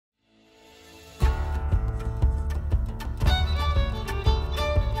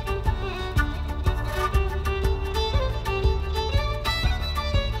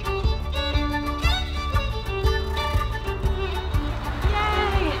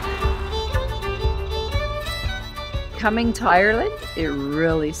Coming to Ireland, it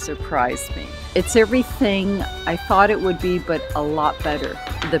really surprised me. It's everything I thought it would be, but a lot better.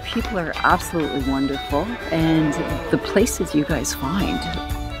 The people are absolutely wonderful, and the places you guys find.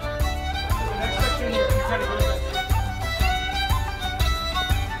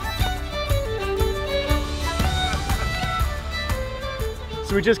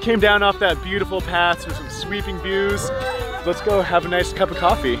 So we just came down off that beautiful path with some sweeping views. Let's go have a nice cup of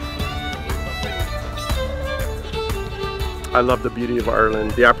coffee. I love the beauty of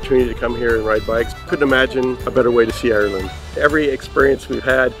Ireland, the opportunity to come here and ride bikes. Couldn't imagine a better way to see Ireland. Every experience we've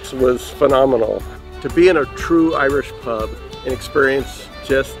had was phenomenal. To be in a true Irish pub and experience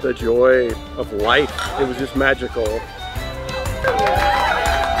just the joy of life, it was just magical.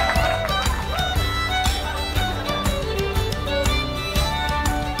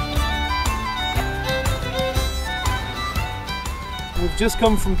 We've just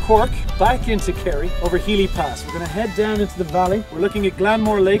come from Cork, back into Kerry, over Healy Pass. We're going to head down into the valley. We're looking at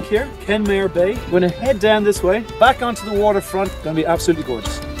Glanmore Lake here, Kenmare Bay. We're going to head down this way, back onto the waterfront. It's going to be absolutely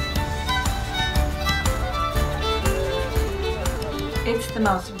gorgeous. It's the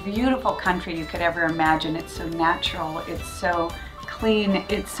most beautiful country you could ever imagine. It's so natural, it's so clean,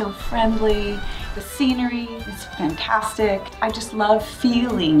 it's so friendly. The scenery is fantastic. I just love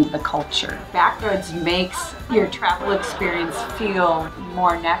feeling the culture. Backroads makes your travel experience feel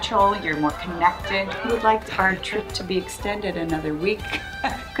more natural, you're more connected. We would like our trip to be extended another week.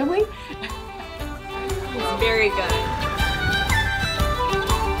 Could we? It's very good.